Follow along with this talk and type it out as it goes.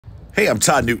Hey, I'm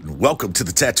Todd Newton. Welcome to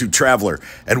the Tattooed Traveler,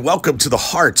 and welcome to the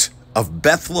heart of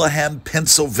Bethlehem,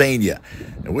 Pennsylvania.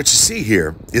 And what you see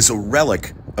here is a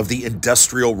relic of the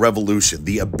Industrial Revolution,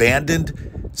 the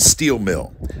abandoned steel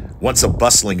mill. Once a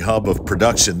bustling hub of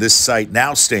production, this site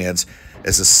now stands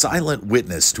as a silent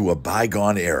witness to a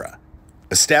bygone era.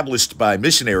 Established by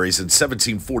missionaries in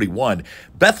 1741,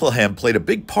 Bethlehem played a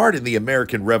big part in the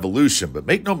American Revolution, but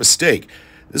make no mistake,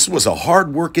 this was a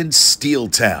hard-working steel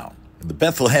town. The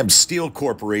Bethlehem Steel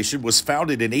Corporation was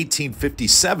founded in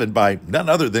 1857 by none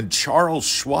other than Charles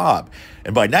Schwab.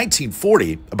 And by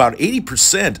 1940, about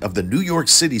 80% of the New York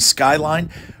City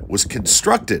skyline was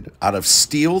constructed out of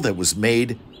steel that was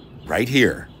made right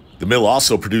here. The mill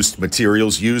also produced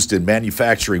materials used in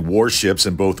manufacturing warships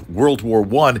in both World War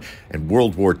I and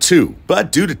World War II.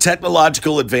 But due to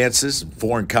technological advances and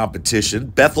foreign competition,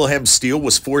 Bethlehem Steel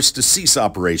was forced to cease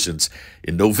operations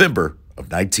in November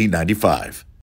of 1995.